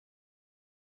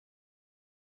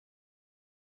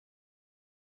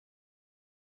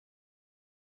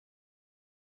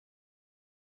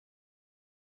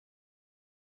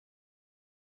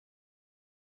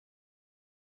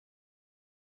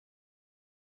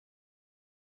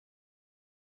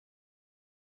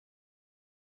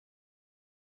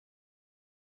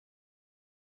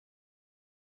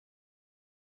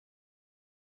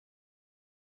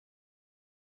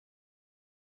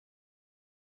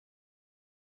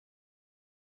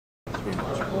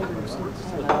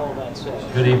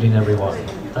Good evening, everyone.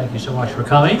 Thank you so much for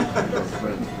coming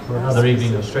for another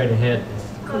evening of straight ahead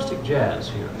acoustic jazz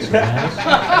here at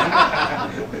Savanna.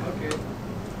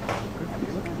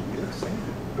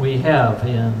 We have,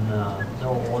 in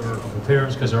no order of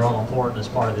appearance because they're all important as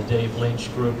part of the Dave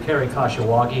Lynch Group, Kerry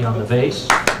Kashiwagi on the bass,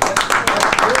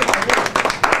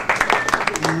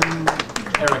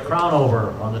 Eric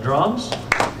Crownover on the drums,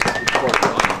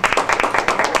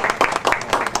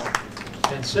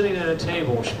 and sitting at a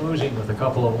table schmoozing with a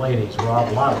couple of ladies,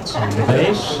 Lautz on the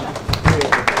bass.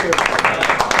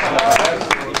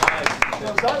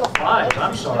 Five,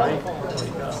 I'm sorry.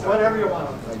 Whatever you want.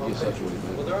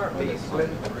 Well, there are bass.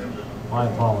 My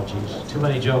apologies. Too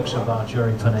many jokes about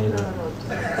Jerry Pineda.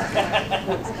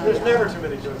 There's never too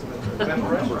many jokes about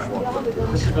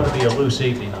Jerry. This is going to be a loose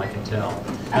evening, I can tell.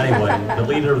 Anyway, the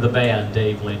leader of the band,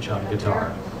 Dave Lynch on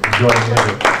guitar. Enjoy the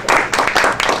music.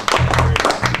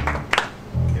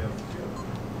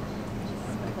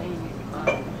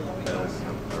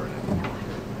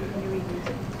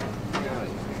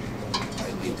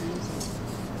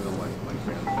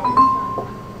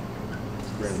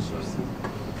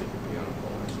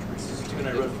 I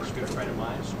wrote for a good friend of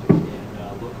mine and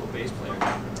a local bass player.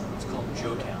 It's called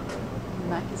Joe-Town.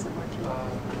 Mac isn't working.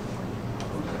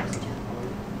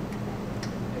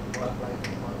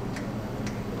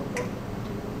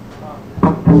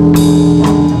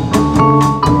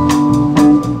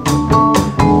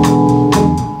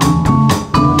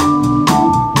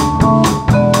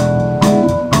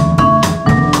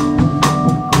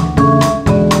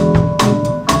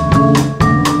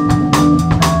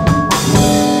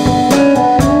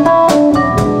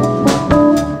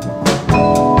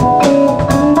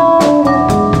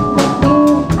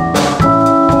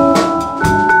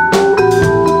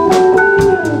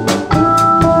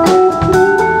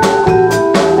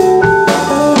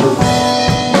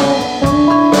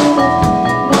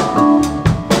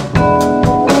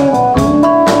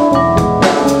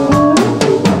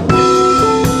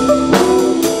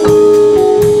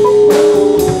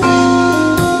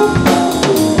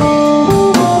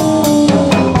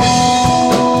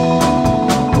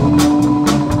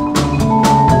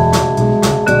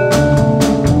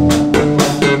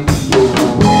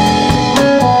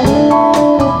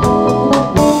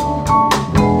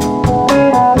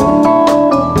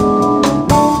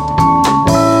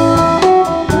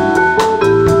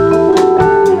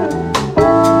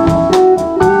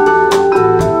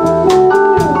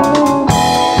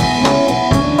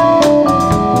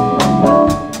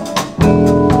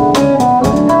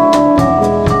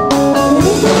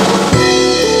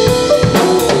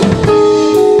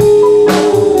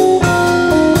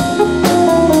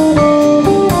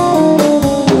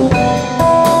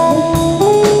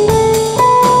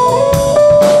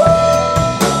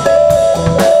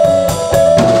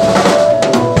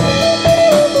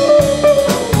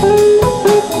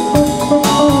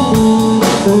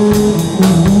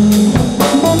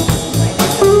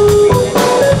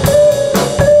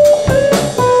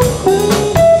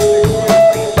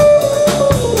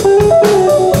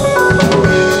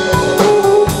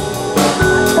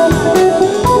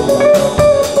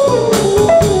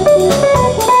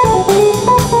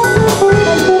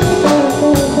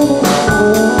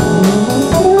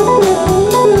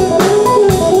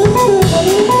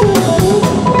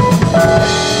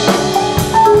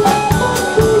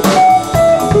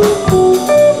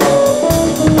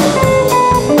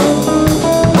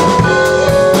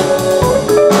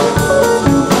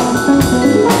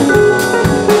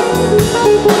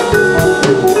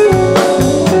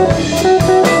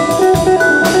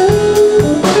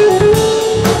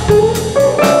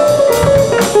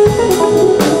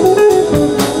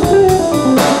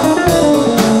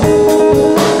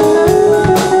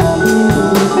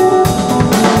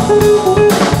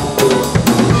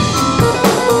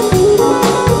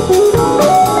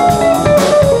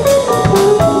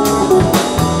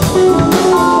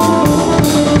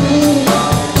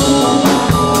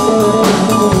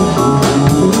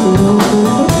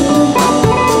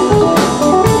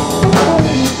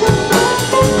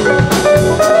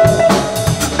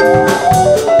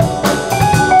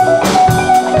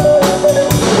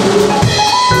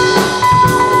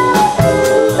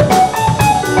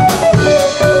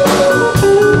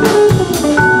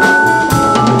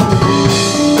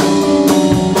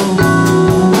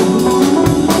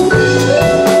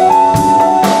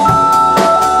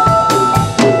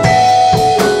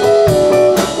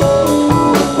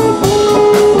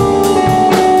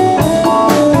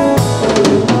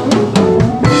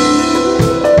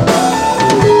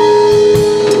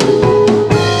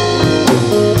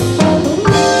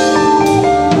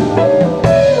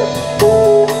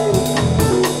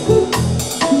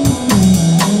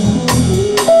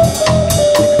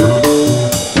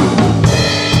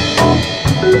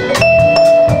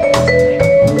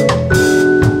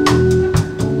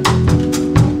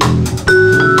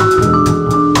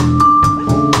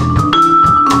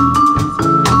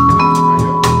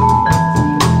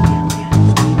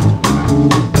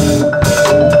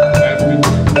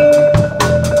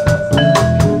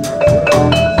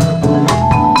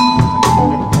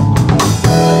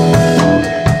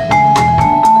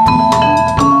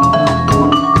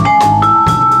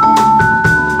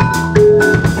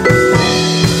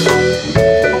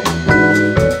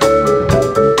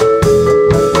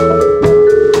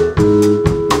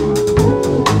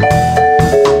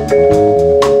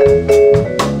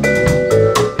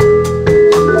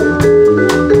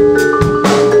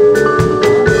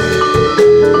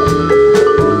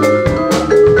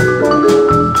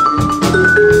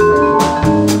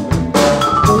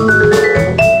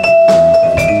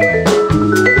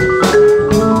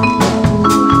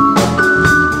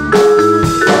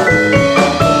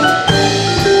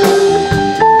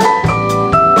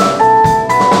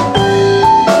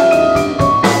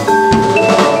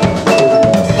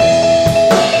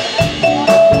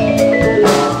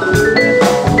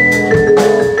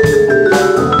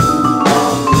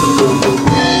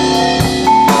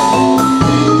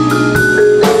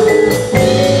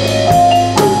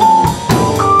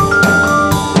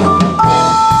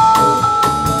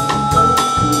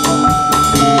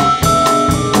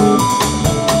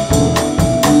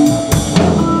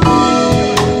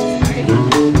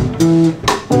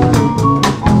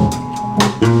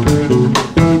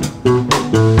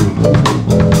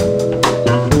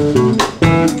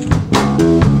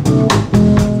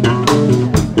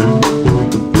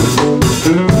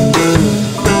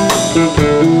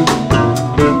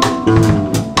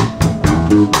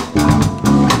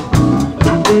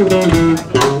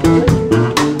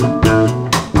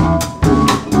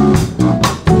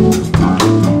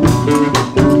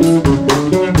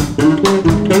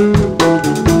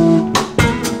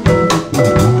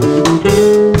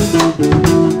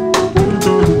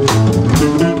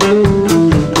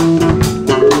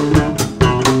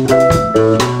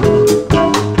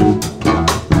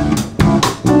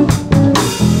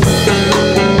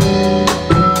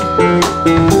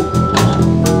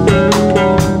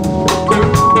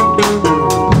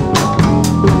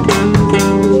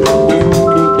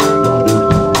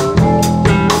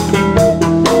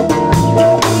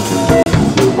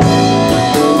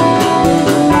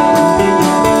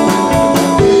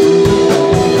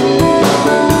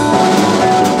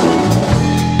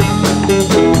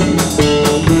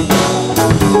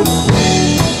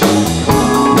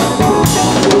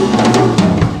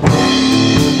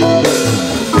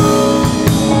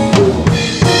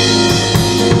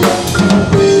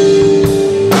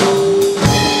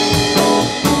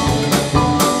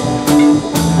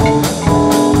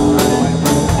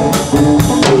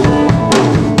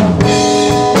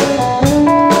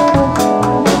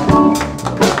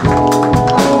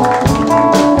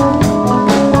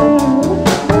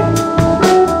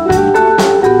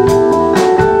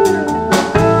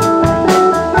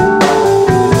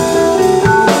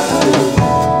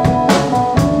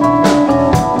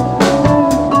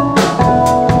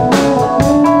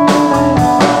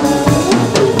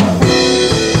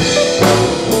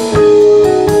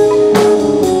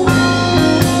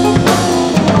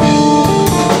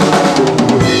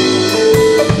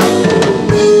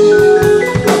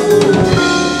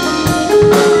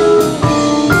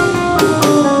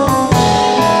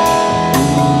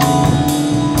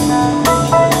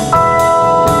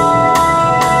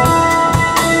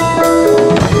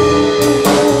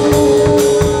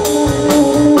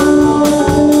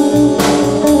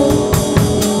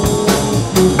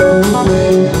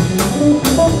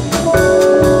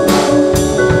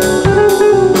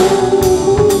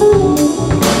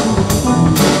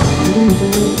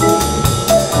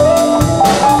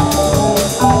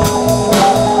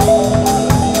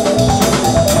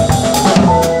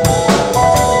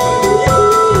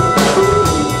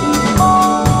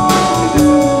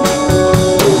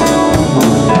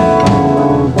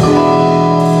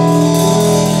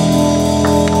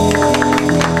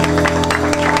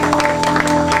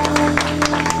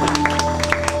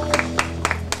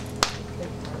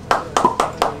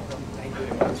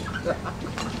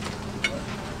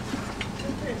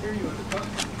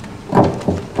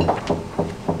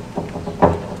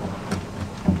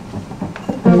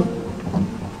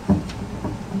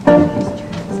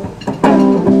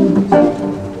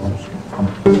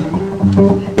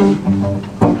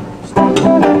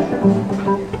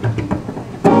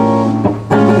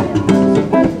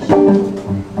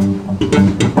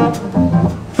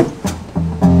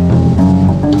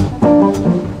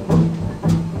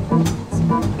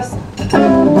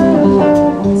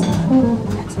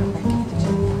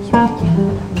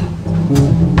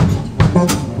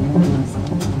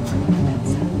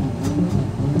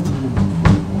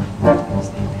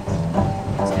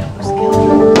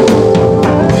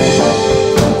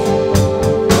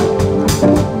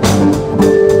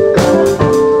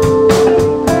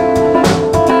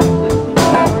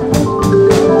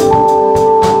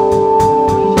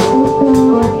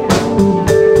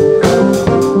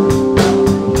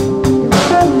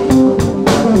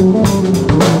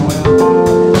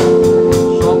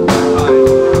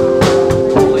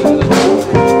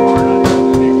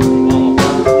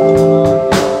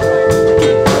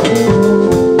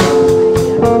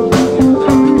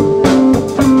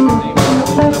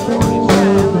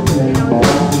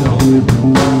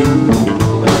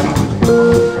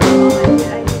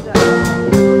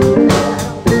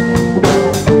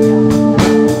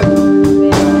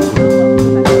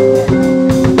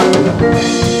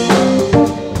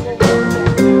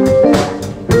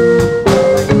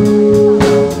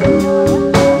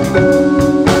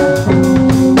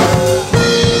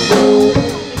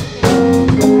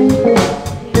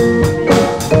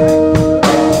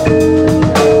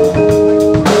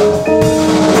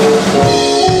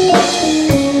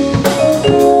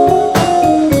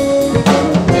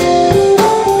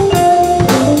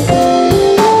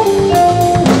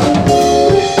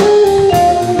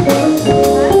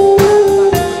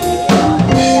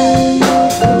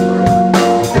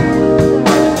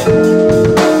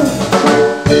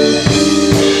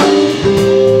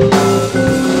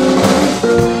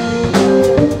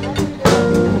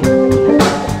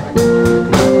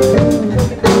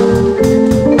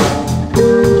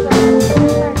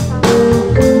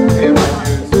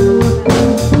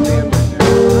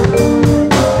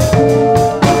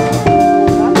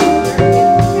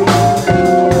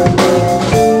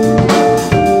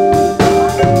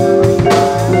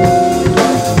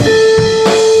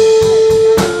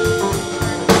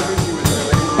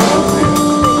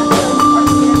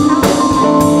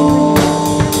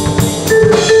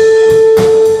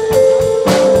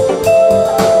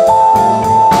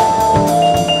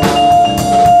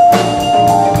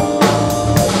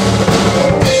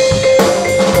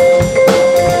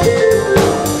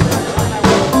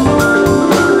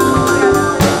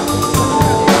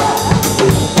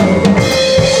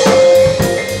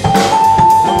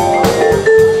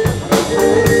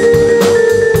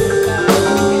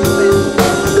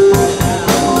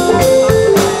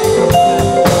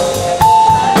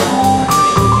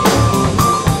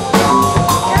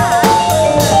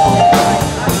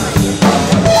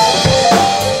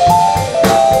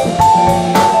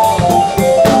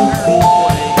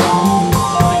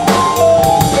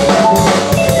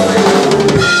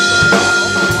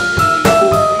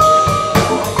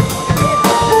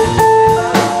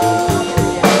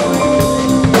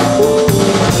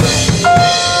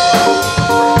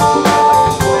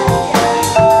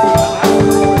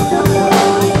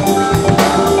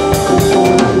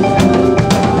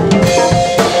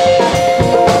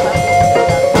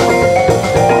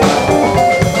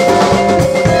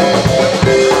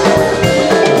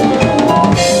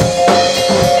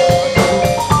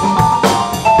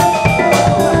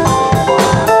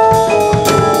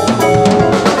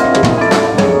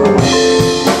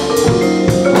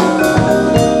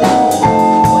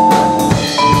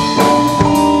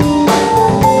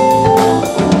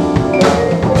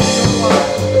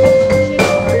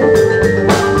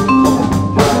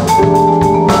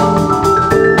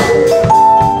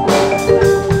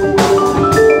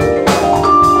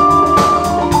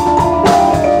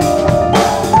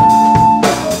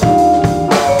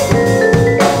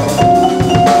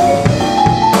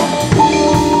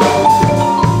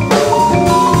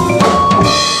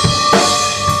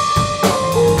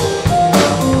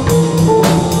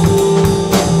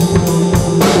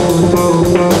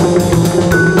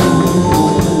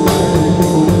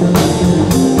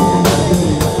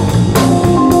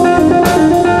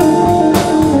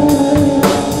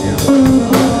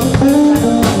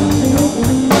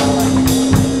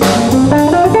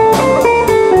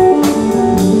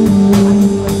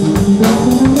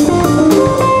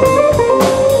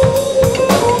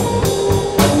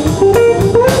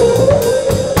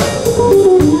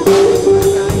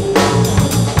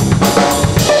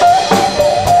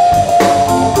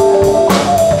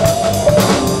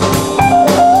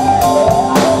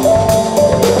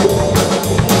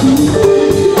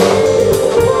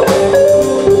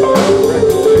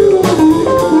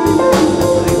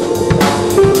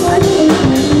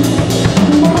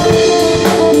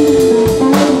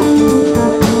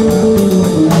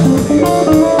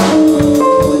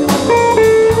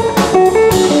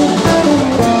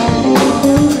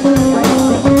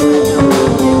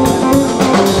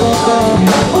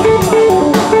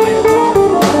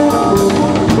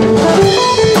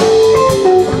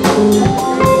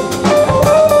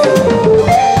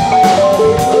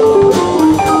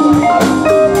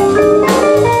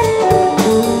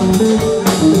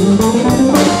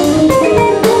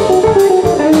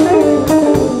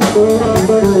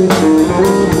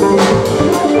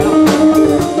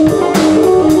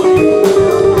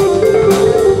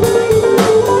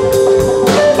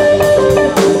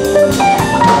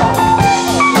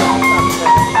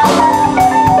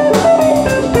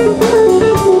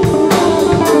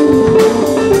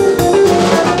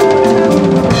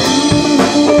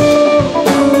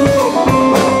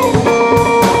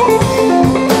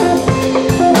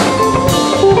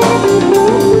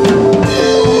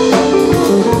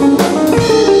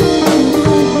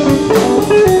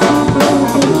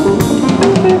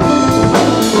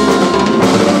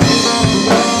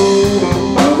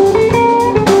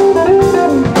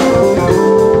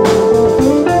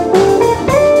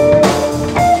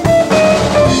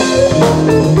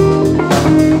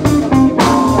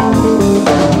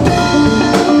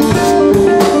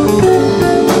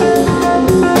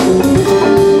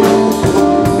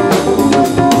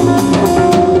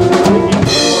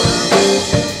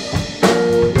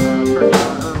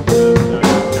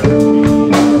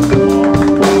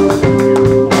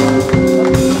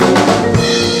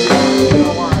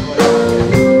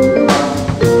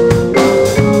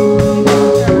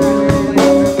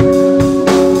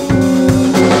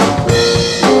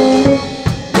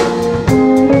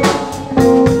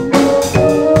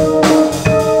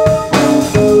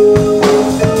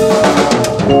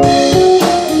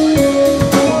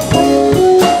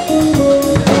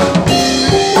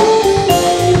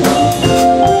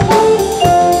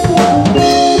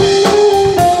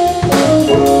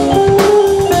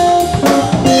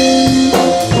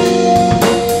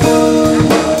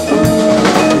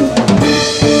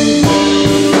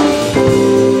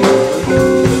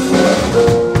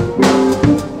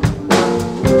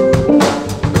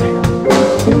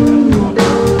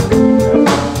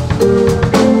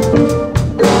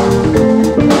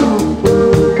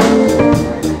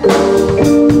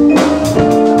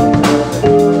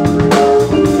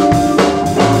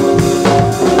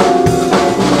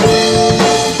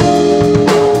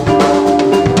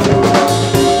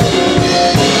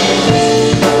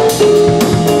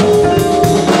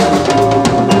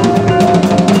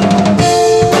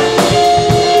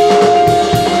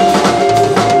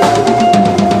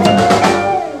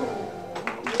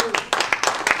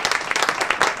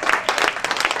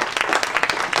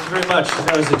 very much.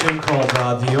 That was a tune called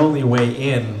 "The Only Way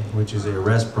In," which is a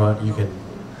restaurant you can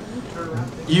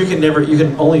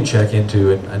only check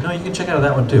into, and I know you can check out of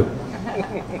that one too.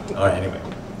 All right, anyway,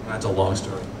 that's a long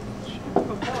story.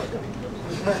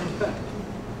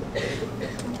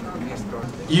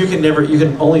 You can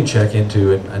only check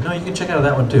into, and I know you can check out of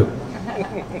that one too.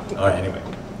 All right, anyway,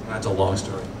 that's a long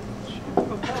story.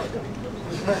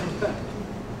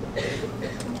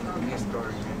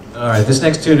 All right, this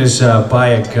next tune is by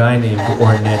a guy named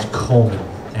Ornette Coleman,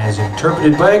 as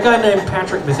interpreted by a guy named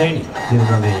Patrick Metheny, living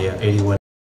on the 81.